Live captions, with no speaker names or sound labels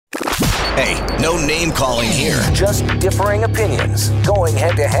Hey, no name calling here. Just differing opinions going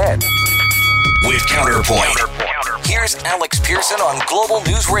head to head. With Counterpoint. Here's Alex Pearson on Global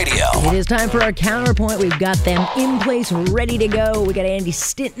News Radio. It is time for our Counterpoint. We've got them in place, ready to go. We got Andy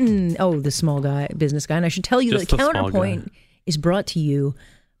Stinton, the small guy, business guy. And I should tell you that Counterpoint is brought to you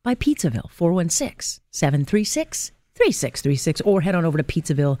by Pizzaville, 416-736-3636, or head on over to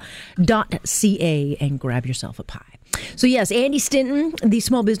pizzaville.ca and grab yourself a pie. So yes, Andy Stinton, the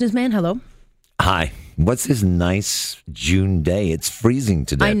small businessman, hello. Hi. What's this nice June day? It's freezing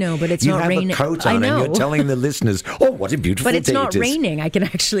today. I know, but it's not raining. You have a coat on and you're telling the listeners, oh, what a beautiful day it is. But it's not raining. I can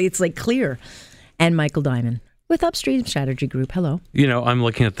actually, it's like clear. And Michael Diamond with Upstream Strategy Group. Hello. You know, I'm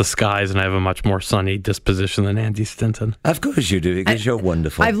looking at the skies and I have a much more sunny disposition than Andy Stinton. Of course you do, because you're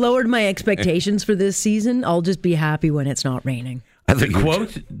wonderful. I've lowered my expectations for this season. I'll just be happy when it's not raining. To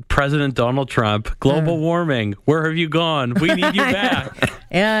quote President Donald Trump, global warming, where have you gone? We need you back.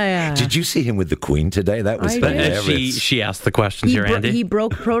 Yeah. Did you see him with the Queen today? That was hilarious. She asked the questions here, Andy. He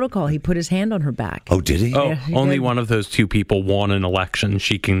broke protocol. He put his hand on her back. Oh, did he? Oh, he only did. One of those two people won an election.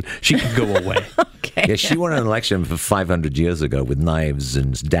 She can go away. Okay. Yeah, she won an election for 500 years ago with knives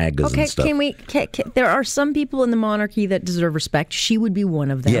and daggers and stuff. There are some people in the monarchy that deserve respect. She would be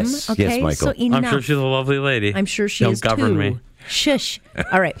one of them. Yes, okay? yes, Michael. So enough. I'm sure she's a lovely lady. I'm sure she Don't is govern too. me. Shush.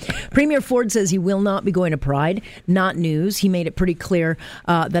 All right. Premier Ford says he will not be going to Pride. Not news. He made it pretty clear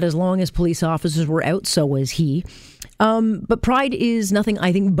that as long as police officers were out, so was he. But Pride is nothing,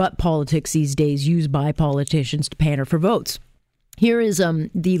 I think, but politics these days, used by politicians to pander for votes. Here is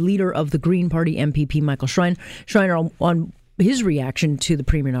the leader of the Green Party, MPP, Michael Schreiner, on his reaction to the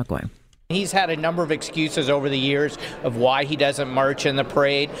Premier not going. He's had a number of excuses over the years of why he doesn't march in the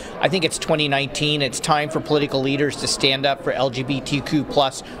parade. I think it's 2019. It's time for political leaders to stand up for LGBTQ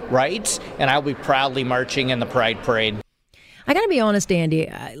plus rights, and I'll be proudly marching in the Pride Parade. I got to be honest,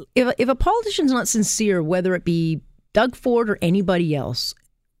 Andy. If a politician's not sincere, whether it be Doug Ford or anybody else,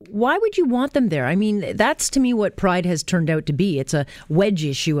 why would you want them there? I mean, that's to me what Pride has turned out to be. It's a wedge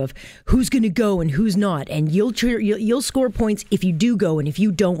issue of who's going to go and who's not. And you'll score points if you do go, and if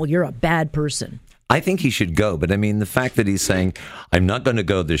you don't, well, you're a bad person. I think he should go, but I mean, the fact that he's saying, I'm not going to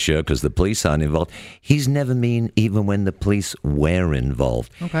go this year because the police aren't involved, he's never mean even when the police were involved.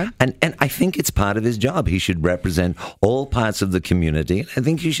 Okay. And I think it's part of his job. He should represent all parts of the community. I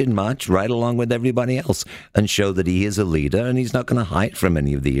think he should march right along with everybody else and show that he is a leader and he's not going to hide from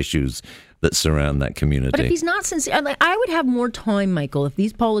any of the issues that surround that community. But if he's not sincere, I would have more time, Michael, if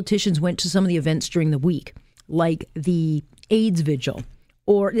these politicians went to some of the events during the week, like the AIDS vigil.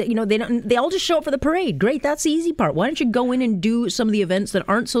 Or, they all just show up for the parade. Great, that's the easy part. Why don't you go in and do some of the events that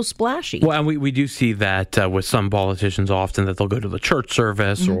aren't so splashy? Well, and we do see that with some politicians often that they'll go to the church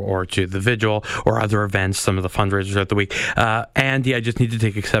service or to the vigil or other events, some of the fundraisers at the week. Andy, I just need to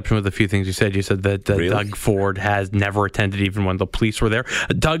take exception with a few things you said. You said that Really? Doug Ford has never attended even when the police were there.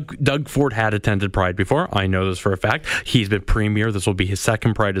 Doug Ford had attended Pride before. I know this for a fact. He's been premier. This will be his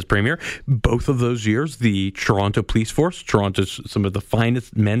second Pride as premier. Both of those years, the Toronto Police Force, Toronto's some of the finest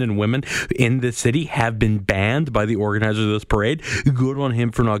men and women in the city, have been banned by the organizers of this parade. Good on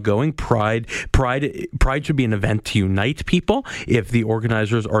him for not going. Pride should be an event to unite people. If the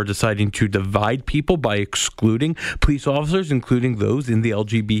organizers are deciding to divide people by excluding police officers, including those in the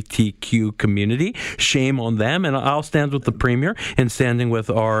LGBTQ community, shame on them. And I'll stand with the premier and standing with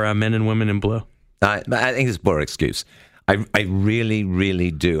our men and women in blue. I think it's a poor excuse. I really,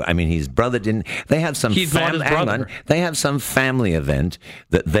 really do. I mean, his brother didn't. They have some. He's not his brother. They have some family event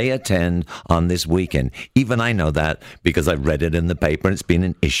that they attend on this weekend. Even I know that because I read it in the paper. And it's been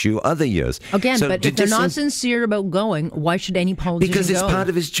an issue other years. Again, so but if they're not sincere about going, why should any politician Because it's go? part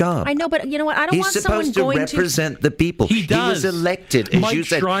of his job. I know, but you know what? I don't want someone going He's supposed to represent the people. He does. He was elected, as Mike you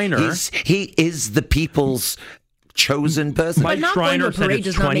said. Schreiner. He is the people's chosen person. Mike Schreiner said it's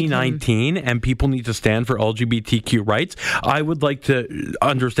 2019 and people need to stand for LGBTQ rights. I would like to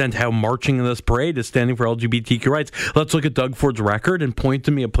understand how marching in this parade is standing for LGBTQ rights. Let's look at Doug Ford's record and point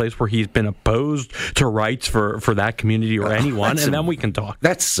to me a place where he's been opposed to rights for that community or anyone, and then we can talk.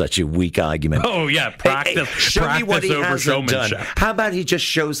 That's such a weak argument. Oh, yeah, practice show me what he over hasn't showmanship. done. How about he just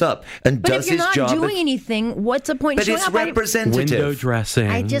shows up and does his job? But if you're not doing anything, what's the point in But showing it's up? representative. Window dressing.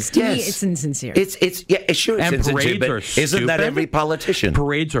 To me, it's insincere. It's sure it's And insincere, parades but are isn't stupid. that every politician?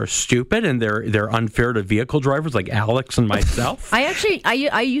 Parades are stupid and they're unfair to vehicle drivers like Alex and myself.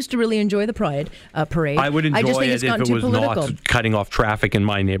 I used to really enjoy the Pride parade. I would enjoy just think it it's if gotten it too was political. not cutting off traffic in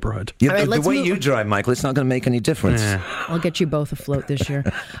my neighborhood. Yeah, All right, the let's way move- you drive, Michael, it's not going to make any difference. I'll get you both afloat this year.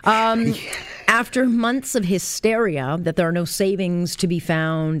 After months of hysteria that there are no savings to be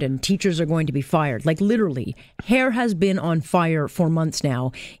found and teachers are going to be fired, like literally, hair has been on fire for months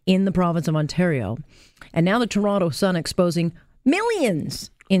now in the province of Ontario. And now the Toronto Sun exposing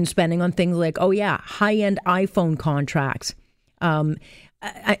millions in spending on things like, high-end iPhone contracts.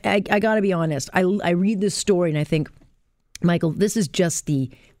 I got to be honest. I read this story and I think, Michael, this is just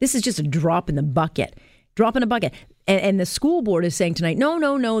a drop in the bucket. Drop in a bucket. And the school board is saying tonight,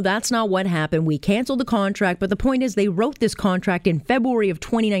 no, that's not what happened. We canceled the contract. But the point is they wrote this contract in February of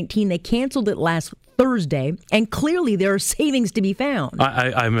 2019. They canceled it last Thursday, and clearly there are savings to be found.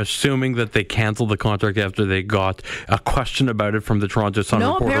 I'm assuming that they canceled the contract after they got a question about it from the Toronto Sun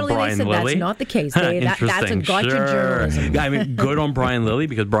reporter apparently Brian they said Lilly. That's not the case. That's a gotcha journalism. I mean, good on Brian Lilly,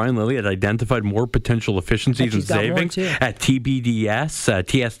 because Brian Lilly had identified more potential efficiencies and savings at TBDS,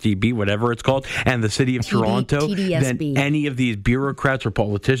 TSDB, whatever it's called, and the City of Toronto than any of these bureaucrats or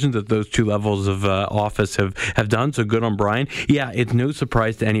politicians at those two levels of office have done. So good on Brian. Yeah, it's no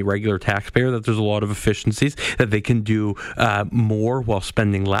surprise to any regular taxpayer that there's a lot of efficiencies, that they can do more while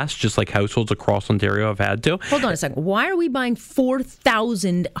spending less, just like households across Ontario have had to. Hold on a second. Why are we buying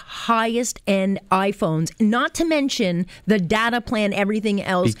 4,000 highest-end iPhones, not to mention the data plan, everything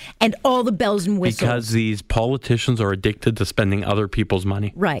else, and all the bells and whistles? Because these politicians are addicted to spending other people's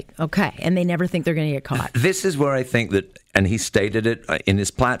money. Right. Okay. And they never think they're going to get caught. This is where I think that, and he stated it in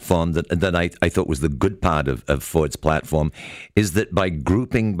his platform, that I thought was the good part of Ford's platform, is that by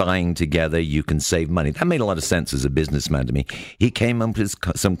grouping buying together, you can save money. That made a lot of sense as a businessman to me. He came up with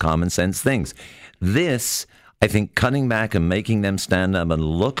some common sense things. This, I think, cutting back and making them stand up and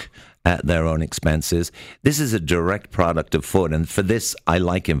look at their own expenses, this is a direct product of Ford. And for this, I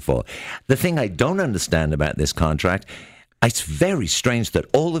like him for. The thing I don't understand about this contract, it's very strange that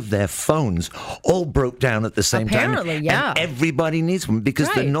all of their phones all broke down at the same time. Apparently, yeah. And everybody needs one, because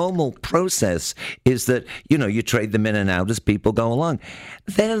the normal process is that, you trade them in and out as people go along.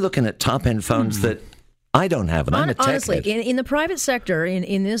 They're looking at top-end phones that I don't have, and I'm a tech honestly, head. in the private sector,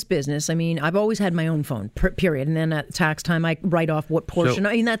 in this business, I mean, I've always had my own phone, period. And then at tax time, I write off what portion.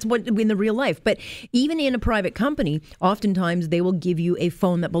 I mean, that's what in the real life. But even in a private company, oftentimes they will give you a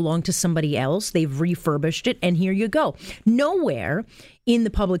phone that belonged to somebody else. They've refurbished it, and here you go. Nowhere in the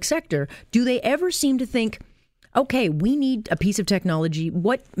public sector do they ever seem to think, okay, we need a piece of technology.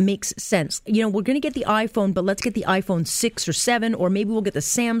 What makes sense? We're going to get the iPhone, but let's get the iPhone 6 or 7, or maybe we'll get the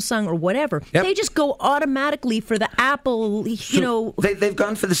Samsung or whatever. Yep. They just go automatically for the Apple, They've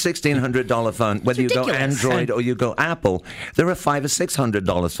gone for the $1,600 phone. Whether you go Android or you go Apple, there are $500 or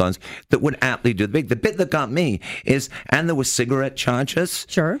 $600 phones that would aptly do the big. The bit that got me is, and there were cigarette chargers.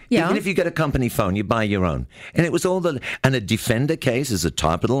 Sure, yeah. Even if you get a company phone, you buy your own. And it was and a Defender case is a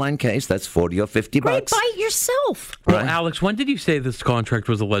top-of-the-line case. That's $40 or $50. Great, buy it yourself. Well, Alex, when did you say this contract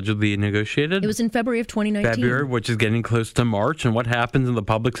was allegedly negotiated? It was in February of 2019. February, which is getting close to March. And what happens in the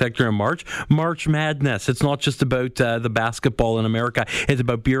public sector in March? March Madness. It's not just about the basketball in America. It's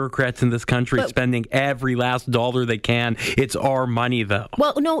about bureaucrats in this country spending every last dollar they can. It's our money, though.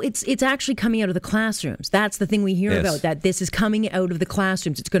 Well, no, it's actually coming out of the classrooms. That's the thing we hear about, that this is coming out of the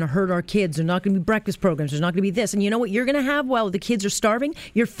classrooms. It's going to hurt our kids. There's not going to be breakfast programs. There's not going to be this. And you know what you're going to have while the kids are starving?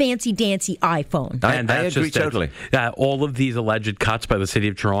 Your fancy-dancy iPhone. I agree totally. All of these alleged cuts by the City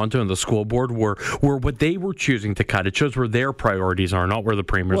of Toronto and the school board were what they were choosing to cut. It shows where their priorities are, not where the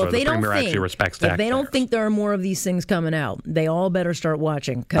premiers are. The premier actually respects taxpayers. If they don't think there are more of these things coming out, they all better start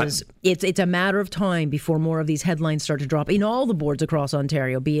watching, because it's a matter of time before more of these headlines start to drop in all the boards across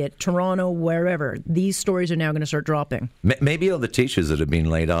Ontario, be it Toronto, wherever. These stories are now going to start dropping. Maybe all the teachers that have been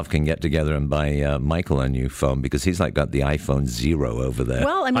laid off can get together and buy Michael a new phone, because he's got the iPhone 0 over there.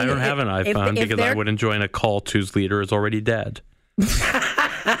 Well, I mean, I don't have an iPhone because I wouldn't join a cult whose leader is already dead.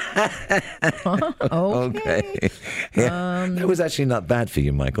 Okay. Yeah. That was actually not bad for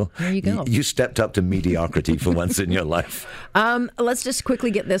you, Michael. There you go. You stepped up to mediocrity for once in your life. Let's just quickly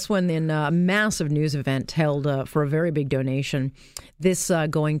get this one in. A massive news event held for a very big donation. This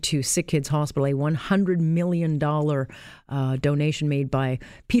going to Sick Kids Hospital, a $100 million donation made by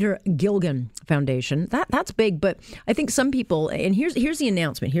Peter Gilgan Foundation. That's big, but I think some people, and here's the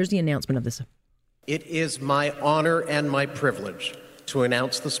announcement. Here's the announcement of this. It is my honor and my privilege to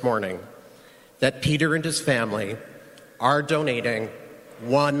announce this morning that Peter and his family are donating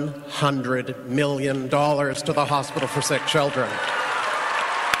 $100 million to the Hospital for Sick Children.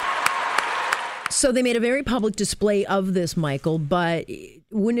 So they made a very public display of this, Michael, but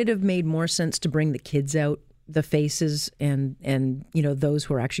wouldn't it have made more sense to bring the kids out, the faces, and those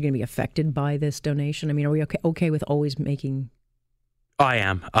who are actually going to be affected by this donation? I mean, are we okay with always making... I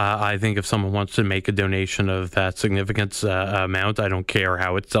am. I think if someone wants to make a donation of that significance amount, I don't care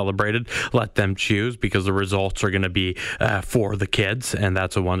how it's celebrated. Let them choose, because the results are going to be for the kids, and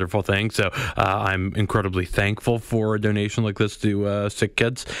that's a wonderful thing. So I'm incredibly thankful for a donation like this to sick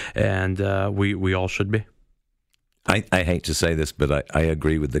kids, and we all should be. I hate to say this, but I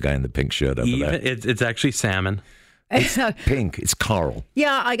agree with the guy in the pink shirt over there. It's actually salmon. It's pink. It's coral.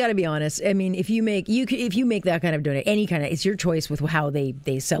 Yeah, I got to be honest. I mean, if you make that kind of donation, any kind of, it's your choice with how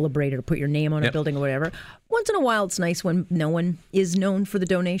they celebrate it or put your name on a building or whatever. Once in a while, it's nice when no one is known for the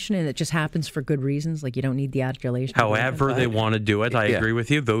donation and it just happens for good reasons. Like, you don't need the adulation. However they want to do it, I agree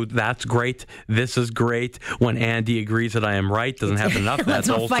with you. Though that's great. This is great. When Andy agrees that I am right, doesn't happen enough. That's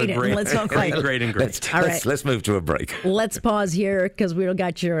also great. Let's not fight it. Great and great. All right. Let's move to a break. Let's pause here because we've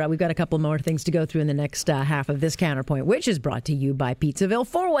got a couple more things to go through in the next half of this Counterpoint, which is brought to you by Pizzaville.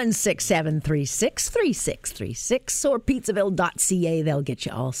 416-736-3636 or pizzaville.ca. They'll get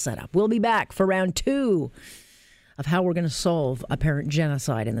you all set up. We'll be back for round 2 of how we're going to solve apparent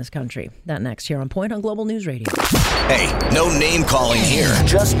genocide in this country. That next here on Point on Global News Radio. Hey, no name calling here.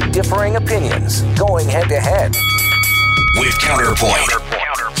 Just differing opinions going head to head. With Counterpoint.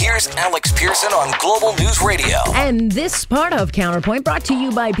 Here's Alex Pearson on Global News Radio. And this part of Counterpoint brought to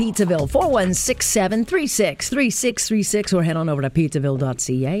you by Pizzaville. 416-736-3636 or head on over to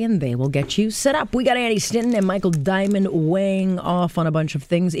pizzaville.ca and they will get you set up. We got Andy Stinton and Michael Diamond weighing off on a bunch of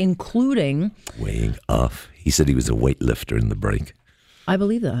things, including... Weighing off. He said he was a weightlifter in the break. I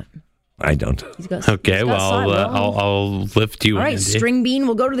believe that. I don't. Okay, well, I'll lift you. All right, Andy. String Bean,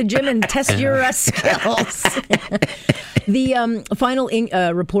 we'll go to the gym and test your skills. The final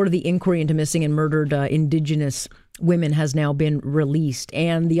report of the inquiry into missing and murdered Indigenous women has now been released.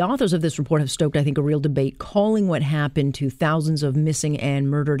 And the authors of this report have stoked, I think, a real debate, calling what happened to thousands of missing and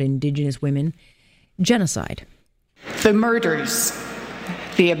murdered Indigenous women genocide. The murders,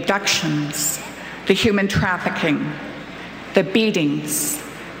 the abductions, the human trafficking, the beatings,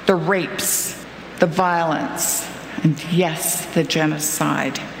 the rapes, the violence, and yes, the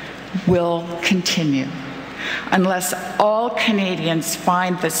genocide will continue unless all Canadians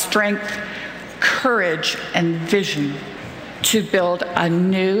find the strength, courage, and vision to build a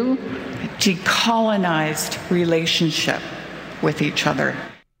new, decolonized relationship with each other.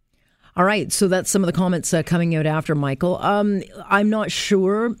 All right, so that's some of the comments coming out after, Michael. I'm not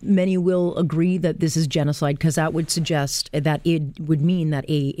sure many will agree that this is genocide, because that would suggest that it would mean that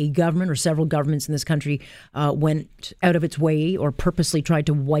a government or several governments in this country went out of its way or purposely tried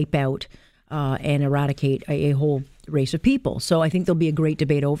to wipe out and eradicate a whole race of people. So I think there'll be a great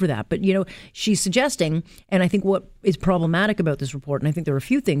debate over that. But, you know, she's suggesting, and I think what is problematic about this report, and I think there are a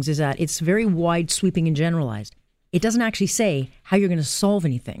few things, is that it's very wide, sweeping, and generalized. It doesn't actually say how you're going to solve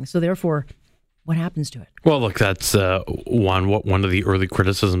anything. So therefore, what happens to it? Well, look, that's one of the early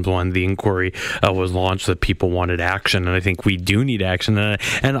criticisms when the inquiry was launched, that people wanted action, and I think we do need action.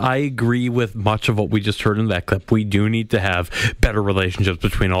 And I agree with much of what we just heard in that clip. We do need to have better relationships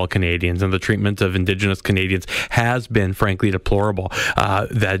between all Canadians, and the treatment of Indigenous Canadians has been, frankly, deplorable.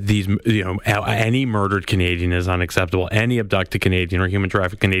 That these, any murdered Canadian is unacceptable. Any abducted Canadian or human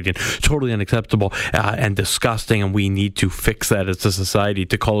trafficked Canadian, totally unacceptable and disgusting. And we need to fix that as a society.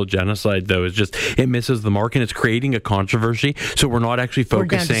 To call it genocide, though, is just, it misses the mark, and it's creating a controversy. So we're not actually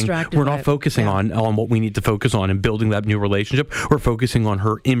focusing. We're not focusing on what we need to focus on and building that new relationship. We're focusing on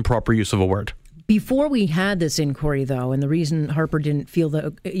her improper use of a word. Before we had this inquiry, though, and the reason Harper didn't feel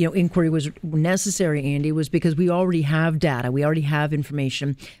the inquiry was necessary, Andy, was because we already have data. We already have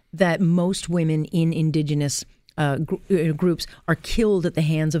information that most women in Indigenous groups are killed at the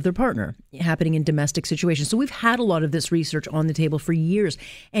hands of their partner, happening in domestic situations. So we've had a lot of this research on the table for years,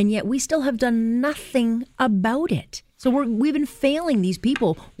 and yet we still have done nothing about it. So we've been failing these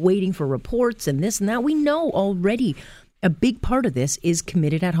people, waiting for reports and this and that. We know already a big part of this is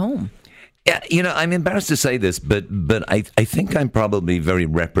committed at home. Yeah, I'm embarrassed to say this, but I think I'm probably very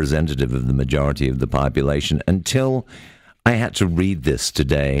representative of the majority of the population. Until I had to read this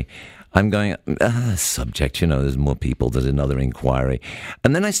today, I'm going, subject, there's more people, there's another inquiry.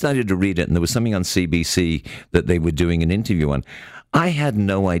 And then I started to read it, and there was something on CBC that they were doing an interview on. I had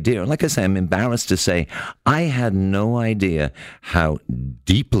no idea. Like I say, I'm embarrassed to say, I had no idea how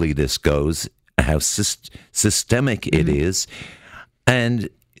deeply this goes, how systemic it is. And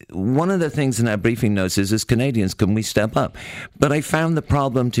one of the things in our briefing notes is, as Canadians, can we step up? But I found the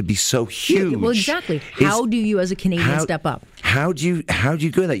problem to be so huge. Well, exactly. How do you, as a Canadian, step up? How do you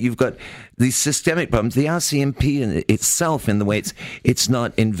go that? You've got these systemic problems. The RCMP in itself, in the way it's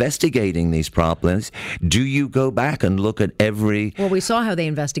not investigating these problems. Do you go back and look at every? Well, we saw how they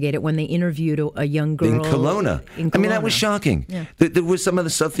investigate it when they interviewed a young girl in Kelowna. I mean, that was shocking. Yeah. There was some of the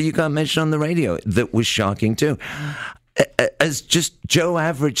stuff that you can't mention on the radio that was shocking too. As just Joe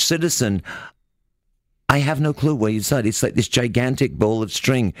average citizen, I have no clue where you start. It's like this gigantic ball of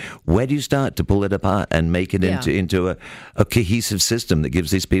string. Where do you start to pull it apart and make it into a cohesive system that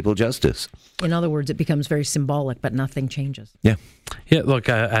gives these people justice? In other words, it becomes very symbolic, but nothing changes. Yeah. Yeah, look,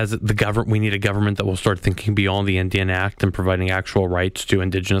 as the government, we need a government that will start thinking beyond the Indian Act and providing actual rights to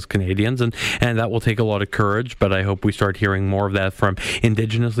Indigenous Canadians, and that will take a lot of courage, but I hope we start hearing more of that from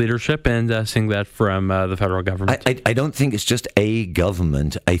Indigenous leadership and seeing that from the federal government. I don't think it's just a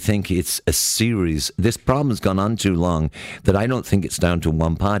government. I think it's a series. This problem's gone on too long that I don't think it's down to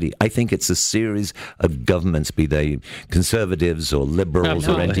one party. I think it's a series of governments, be they Conservatives or Liberals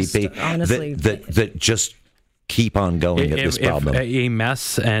or NDP, honestly, that just keep on going at this problem. A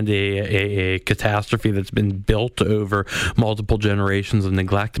mess and a catastrophe that's been built over multiple generations of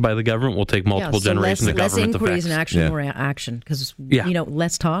neglect by the government will take multiple generations of government to fix. Less inquiries and actually more action. Because,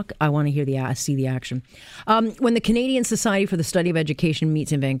 less talk. I want to see the action. When the Canadian Society for the Study of Education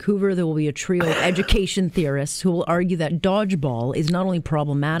meets in Vancouver, there will be a trio of education theorists who will argue that dodgeball is not only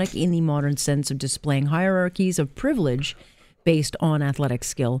problematic in the modern sense of displaying hierarchies of privilege based on athletic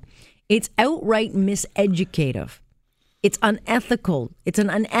skill, it's outright miseducative. It's unethical. It's an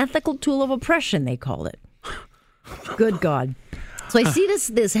unethical tool of oppression, they call it. Good God. So I see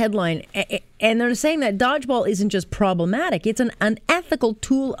this headline, and they're saying that dodgeball isn't just problematic, it's an unethical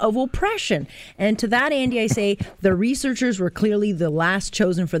tool of oppression. And to that, Andy, I say the researchers were clearly the last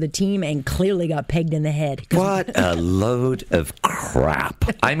chosen for the team and clearly got pegged in the head. What a load of crap.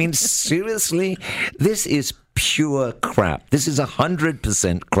 I mean, seriously, this is pure crap. This is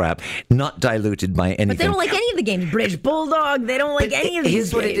 100% crap, not diluted by anything. But they don't like any of the games. British Bulldog, they don't like any of these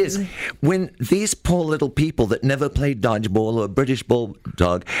Here's what it is. When these poor little people that never played dodgeball or British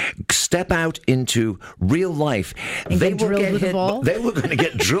Bulldog step out into real life, they will get hit. They were going to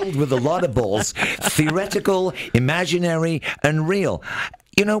get drilled with a lot of balls, theoretical, imaginary, and real.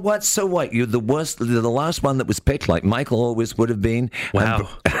 You know what? So what? You're the worst, the last one that was picked, like Michael always would have been. Wow.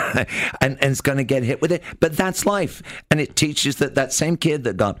 And it's going to get hit with it. But that's life. And it teaches that same kid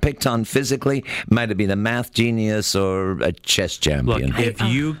that got picked on physically might have been a math genius or a chess champion. Look, if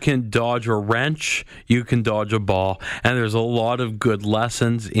you can dodge a wrench, you can dodge a ball. And there's a lot of good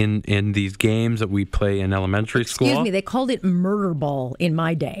lessons in these games that we play in elementary school. Excuse me, they called it murder ball in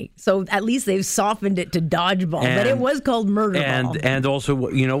my day. So at least they've softened it to dodgeball. But it was called murder ball. And also,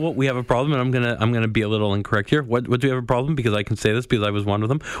 you know what? We have a problem, and I'm gonna be a little incorrect here. What do we have a problem? Because I can say this because I was one of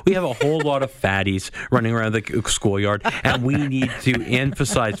them. We have a whole lot of fatties running around the schoolyard, and we need to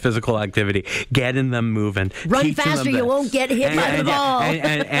emphasize physical activity, getting them moving. Run faster, you won't get hit by the ball.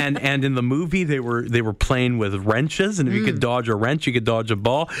 And in the movie, they were playing with wrenches, and if you could dodge a wrench, you could dodge a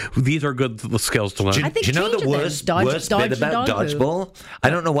ball. These are good skills to learn. Do you know the worst bit about dodgeball?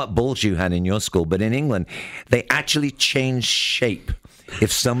 I don't know what balls you had in your school, but in England, they actually changed shape if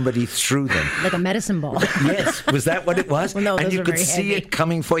somebody threw them. Like a medicine ball. Yes. Was that what it was? Well, no, and you could see heavy. it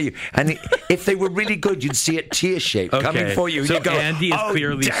coming for you. And if they were really good, you'd see it tear-shaped coming for you. So you'd go, Andy is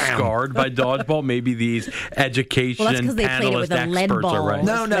clearly scarred by dodgeball. Maybe these education panelist experts are right.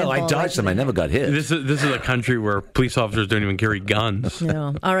 No, I dodged them. I never got hit. This is a country where police officers don't even carry guns.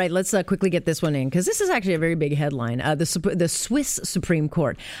 No. All right, let's quickly get this one in, because this is actually a very big headline. The Swiss Supreme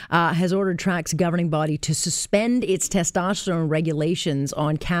Court has ordered Trac's governing body to suspend its testosterone regulations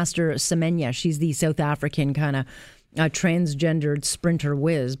on Caster Semenya. She's the South African kind of transgendered sprinter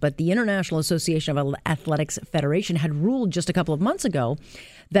whiz. But the International Association of Athletics Federation had ruled just a couple of months ago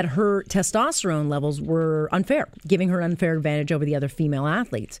that her testosterone levels were unfair, giving her an unfair advantage over the other female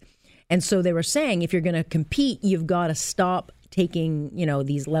athletes. And so they were saying, if you're going to compete, you've got to stop taking,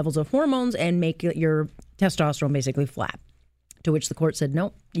 these levels of hormones and make your testosterone basically flat. To which the court said,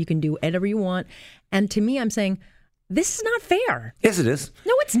 no, you can do whatever you want. And to me, I'm saying, this is not fair. Yes, it is.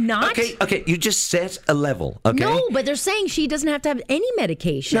 No, it's not. Okay, you just set a level, okay? No, but they're saying she doesn't have to have any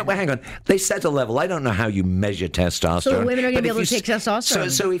medication. No, but hang on. They set a level. I don't know how you measure testosterone. So women are going to be able to take testosterone.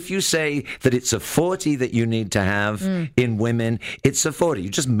 So if you say that it's a 40 that you need to have in women, it's a 40. You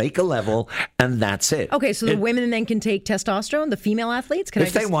just make a level, and that's it. Okay, so the women then can take testosterone, the female athletes?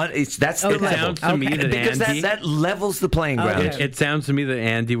 They want, that's the level. It sounds to me that because Andy... that levels the playing ground. It sounds to me that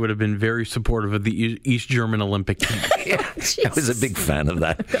Andy would have been very supportive of the East German Olympic team. Yeah, I was a big fan of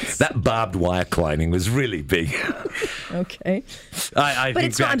that. That barbed wire climbing was really big. Okay. I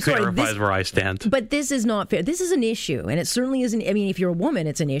think that clarifies where I stand. But this is not fair. This is an issue, and it certainly isn't. I mean, if you're a woman,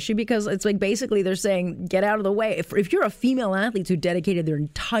 it's an issue because it's like basically they're saying, get out of the way. If you're a female athlete who dedicated their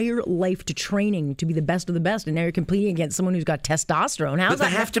entire life to training to be the best of the best, and now you're competing against someone who's got testosterone, how's But that?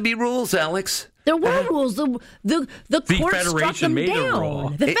 there have to be rules, Alex. There were rules. The court struck Federation them made a down. rule.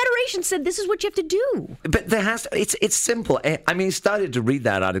 The Federation said this is what you have to do. But there has to, it's simple. I mean, I started to read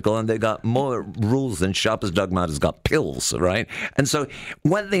that article, and they got more rules than Shoppers Drug Mart has got pills, right? And so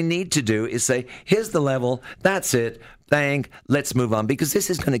what they need to do is say, here's the level, that's it, bang, let's move on. Because this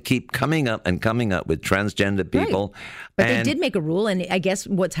is going to keep coming up and coming up with transgender people. Right. But they did make a rule, and I guess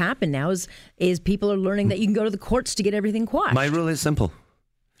what's happened now is people are learning that you can go to the courts to get everything quashed. My rule is simple.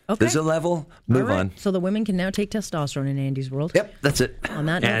 Okay. There's a level, move on. So the women can now take testosterone in Andy's world. Yep, that's it. On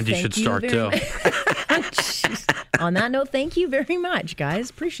that note, Andy should start too. On that note, thank you very much, guys.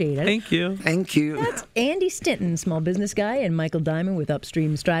 Appreciate it. Thank you. Thank you. That's Andy Stinton, small business guy, and Michael Diamond with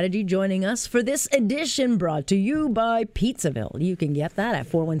Upstream Strategy joining us for this edition brought to you by Pizzaville. You can get that at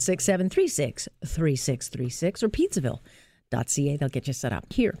 416-736-3636 or pizzaville.ca. They'll get you set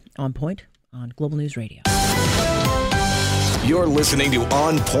up here on Point on Global News Radio. You're listening to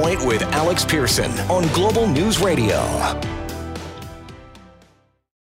On Point with Alex Pearson on Global News Radio.